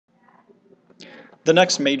The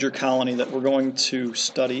next major colony that we're going to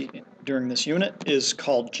study during this unit is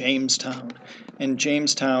called Jamestown. And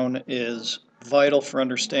Jamestown is vital for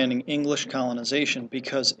understanding English colonization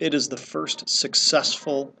because it is the first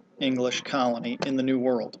successful English colony in the New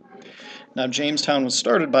World. Now, Jamestown was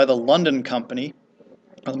started by the London Company.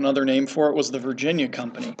 Another name for it was the Virginia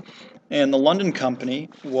Company. And the London Company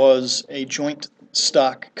was a joint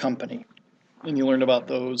stock company. And you learned about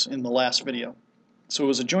those in the last video. So it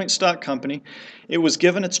was a joint stock company. It was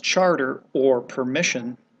given its charter or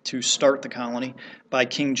permission to start the colony by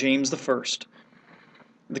King James I.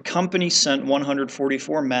 The company sent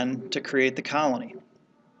 144 men to create the colony.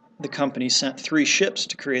 The company sent 3 ships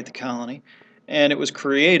to create the colony, and it was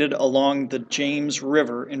created along the James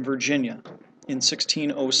River in Virginia in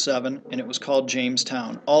 1607, and it was called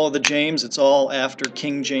Jamestown. All of the James, it's all after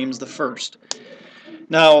King James I.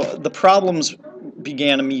 Now, the problems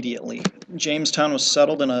began immediately. Jamestown was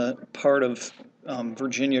settled in a part of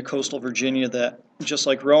Virginia, coastal Virginia, that just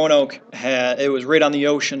like Roanoke it was right on the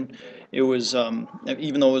ocean. It was,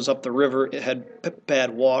 even though it was up the river, it had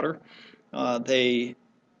bad water. They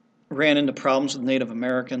ran into problems with Native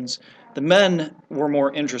Americans. The men were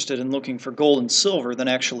more interested in looking for gold and silver than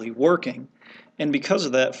actually working. And because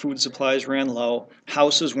of that, food supplies ran low,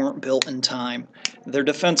 houses weren't built in time, their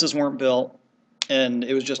defenses weren't built, and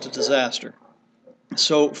it was just a disaster.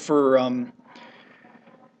 So for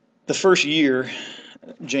the first year,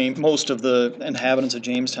 most of the inhabitants of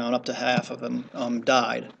Jamestown, up to half of them,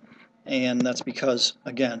 died. And that's because,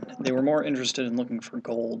 again, they were more interested in looking for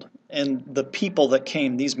gold. And the people that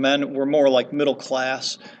came, these men, were more like middle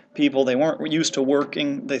class people. They weren't used to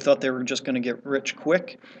working. They thought they were just going to get rich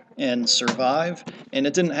quick and survive, and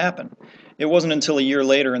it didn't happen. It wasn't until a year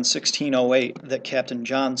later in 1608 that Captain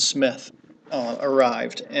John Smith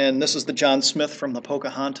arrived. And this is the John Smith from the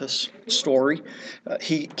Pocahontas story.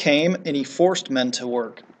 He came and he forced men to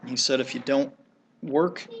work. He said, if you don't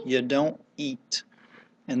work, you don't eat.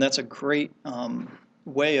 And that's a great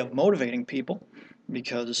way of motivating people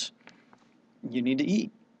because you need to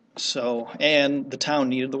eat. So, and the town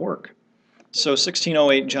needed the work. So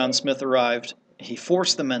 1608, John Smith arrived. He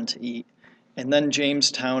forced the men to eat. And then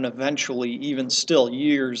Jamestown eventually, even still,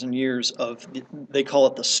 years and years of, they call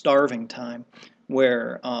it the starving time,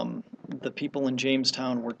 where the people in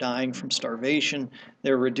Jamestown were dying from starvation.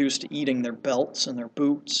 They were reduced to eating their belts and their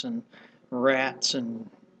boots and rats and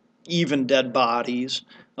even dead bodies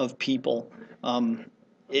of people.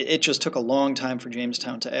 It just took a long time for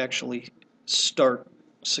Jamestown to actually start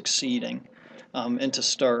succeeding and to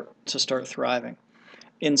start thriving.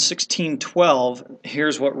 In 1612,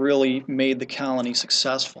 here's what really made the colony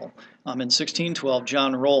successful. In 1612,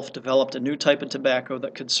 John Rolfe developed a new type of tobacco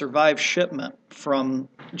that could survive shipment from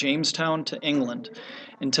Jamestown to England.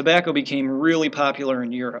 And tobacco became really popular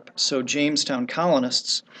in Europe. So Jamestown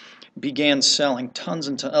colonists began selling tons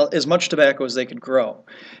and tons, as much tobacco as they could grow.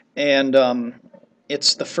 And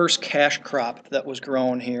it's the first cash crop that was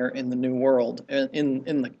grown here in the New World, in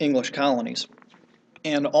the English colonies.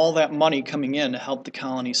 And all that money coming in to help the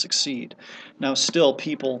colony succeed. Now still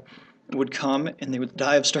people would come and they would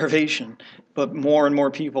die of starvation, but more and more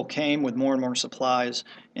people came with more and more supplies,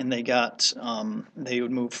 and they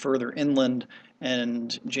would move further inland,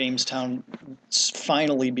 and Jamestown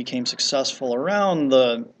finally became successful around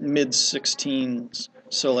the mid-16s,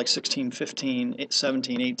 so like 1615,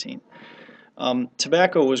 17, 18.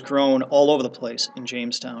 Tobacco was grown all over the place in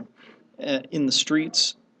Jamestown, in the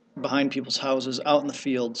streets, behind people's houses, out in the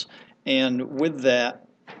fields, and with that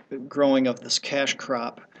growing of this cash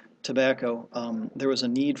crop, tobacco, there was a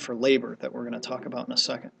need for labor that we're going to talk about in a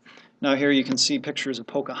second. Now here you can see pictures of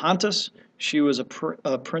Pocahontas. She was a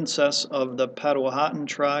princess of the Powhatan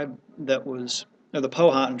tribe that was, or the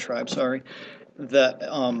Powhatan tribe, sorry, that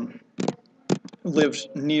lived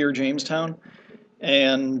near Jamestown,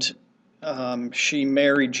 and she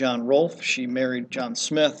married John Rolfe, she married John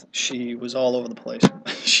Smith, she was all over the place.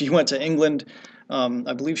 She went to England,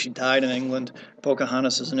 I believe she died in England.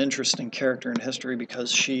 Pocahontas is an interesting character in history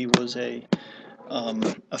because she was a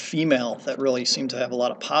female that really seemed to have a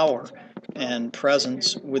lot of power and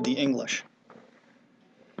presence with the English.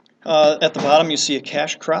 At the bottom you see a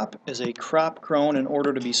cash crop is a crop grown in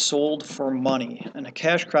order to be sold for money, and a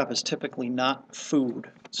cash crop is typically not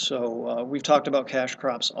food. So we've talked about cash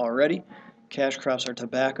crops already. Cash crops are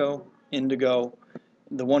tobacco, indigo,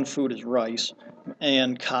 the one food is rice,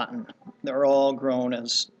 and cotton. They're all grown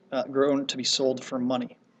to be sold for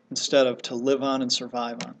money instead of to live on and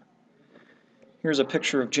survive on. Here's a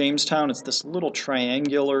picture of Jamestown. It's this little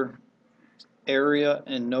triangular area,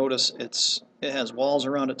 and notice it has walls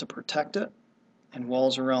around it to protect it. and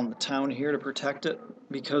walls around the town here to protect it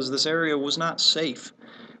because this area was not safe.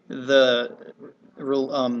 The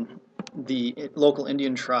the local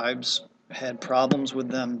Indian tribes had problems with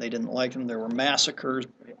them. They didn't like them. There were massacres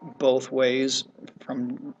both ways,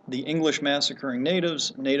 from the English massacring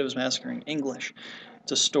natives, natives massacring English.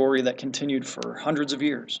 It's a story that continued for hundreds of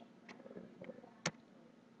years.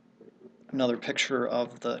 Another picture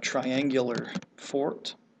of the triangular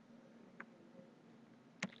fort.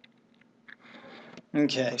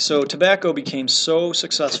 Okay, so tobacco became so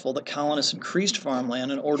successful that colonists increased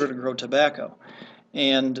farmland in order to grow tobacco.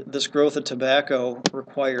 And this growth of tobacco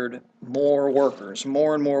required more workers,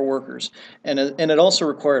 more and more workers, and it also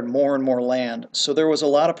required more and more land. So there was a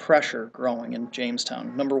lot of pressure growing in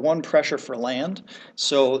Jamestown. Number one, pressure for land.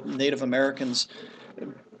 So Native Americans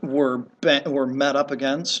were met up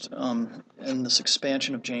against in this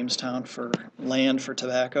expansion of Jamestown for land for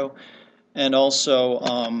tobacco, and also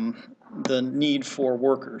the need for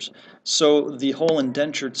workers. So the whole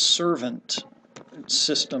indentured servant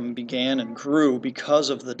system began and grew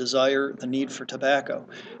because of the desire, the need for tobacco.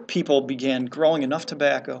 People began growing enough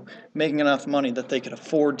tobacco, making enough money that they could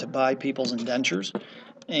afford to buy people's indentures,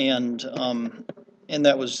 and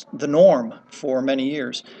that was the norm for many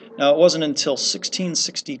years. Now, it wasn't until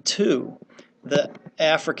 1662 that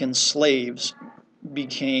African slaves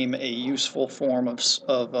became a useful form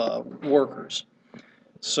of workers.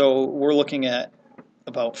 So we're looking at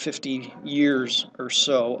about 50 years or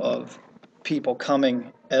so of people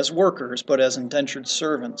coming as workers, but as indentured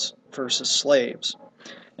servants versus slaves.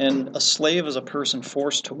 And a slave is a person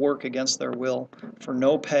forced to work against their will for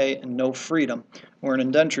no pay and no freedom, where an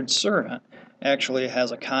indentured servant actually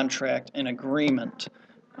has a contract and agreement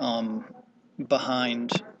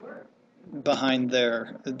behind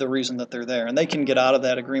the reason that they're there, and they can get out of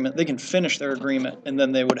that agreement. They can finish their agreement, and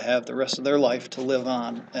then they would have the rest of their life to live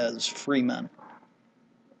on as free men.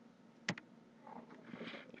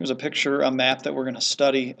 Here's a picture, a map that we're going to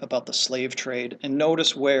study about the slave trade, and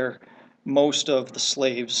notice where most of the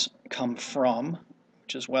slaves come from,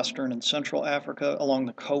 which is Western and Central Africa along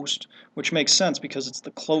the coast, which makes sense because it's the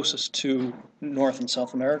closest to North and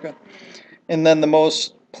South America, and then the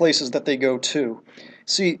most places that they go to.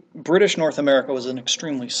 See, British North America was an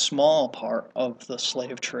extremely small part of the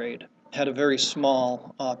slave trade, had a very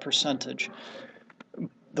small percentage.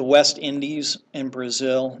 The West Indies and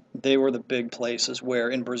Brazil, they were the big places where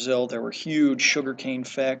in Brazil there were huge sugarcane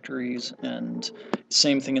factories, and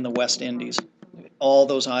same thing in the West Indies. All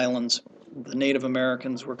those islands, the Native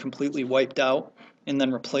Americans were completely wiped out and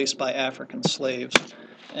then replaced by African slaves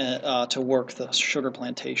to work the sugar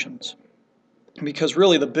plantations. Because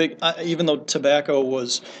really even though tobacco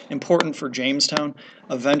was important for Jamestown,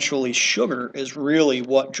 eventually sugar is really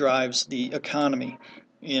what drives the economy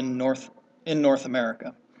in North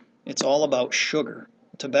America. It's all about sugar.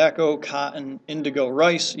 Tobacco, cotton, indigo,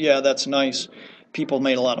 rice, yeah, that's nice. People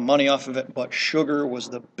made a lot of money off of it, but sugar was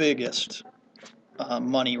the biggest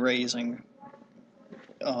money-raising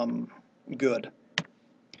good.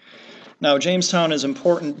 Now, Jamestown is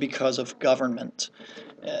important because of government.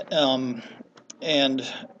 And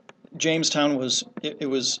Jamestown was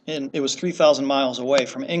 3,000 miles away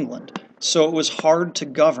from England, so it was hard to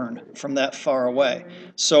govern from that far away.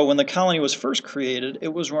 So when the colony was first created,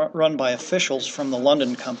 it was run by officials from the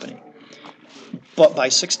London Company. But by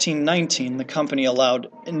 1619, the company allowed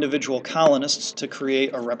individual colonists to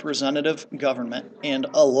create a representative government and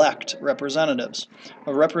elect representatives.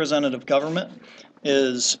 A representative government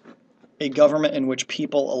is a government in which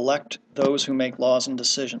people elect those who make laws and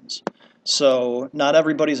decisions. So not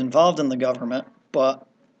everybody's involved in the government, but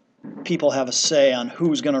people have a say on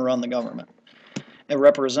who's going to run the government. A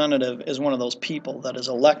representative is one of those people that is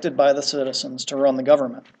elected by the citizens to run the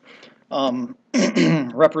government.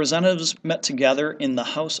 Representatives met together in the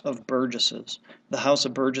House of Burgesses. The House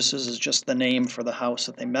of Burgesses is just the name for the house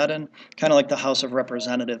that they met in, kind of like the House of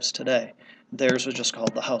Representatives today. Theirs was just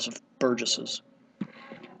called the House of Burgesses.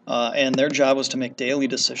 And their job was to make daily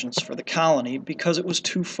decisions for the colony because it was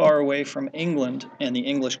too far away from England and the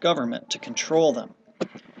English government to control them.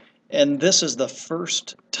 And this is the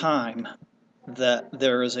first time that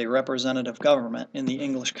there is a representative government in the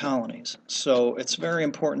English colonies. So it's very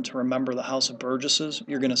important to remember the House of Burgesses.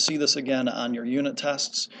 You're going to see this again on your unit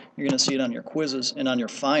tests. You're going to see it on your quizzes and on your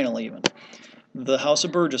final even. The House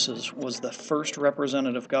of Burgesses was the first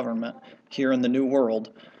representative government here in the New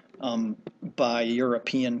World by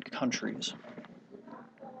European countries.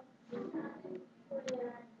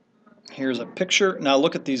 Here's a picture. Now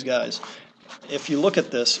look at these guys. If you look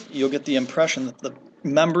at this, you'll get the impression that the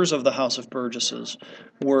members of the House of Burgesses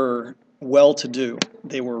were well-to-do.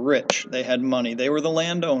 They were rich. They had money. They were the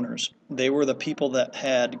landowners. They were the people that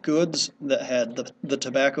had goods, that had the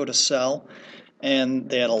tobacco to sell, and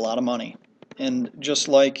they had a lot of money. And just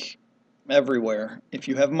like everywhere, if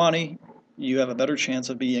you have money, you have a better chance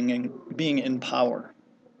of being in power.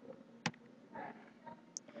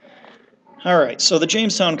 All right, so the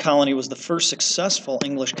Jamestown colony was the first successful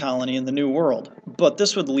English colony in the New World, but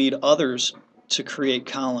this would lead others to create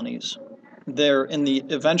colonies.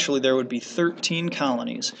 Eventually there would be 13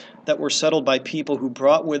 colonies that were settled by people who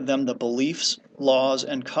brought with them the beliefs, laws,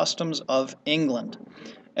 and customs of England.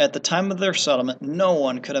 At the time of their settlement, no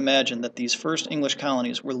one could imagine that these first English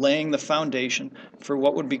colonies were laying the foundation for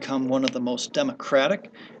what would become one of the most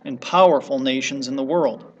democratic and powerful nations in the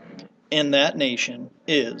world. And that nation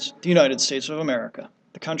is the United States of America,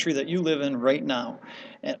 the country that you live in right now.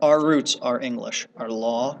 And our roots are English. Our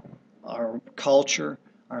law, our culture,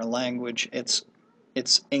 our language, it's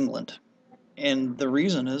England. And the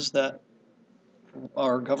reason is that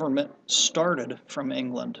our government started from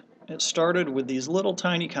England. It started with these little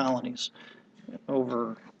tiny colonies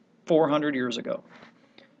over 400 years ago.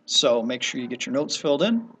 So make sure you get your notes filled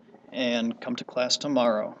in and come to class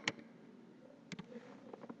tomorrow.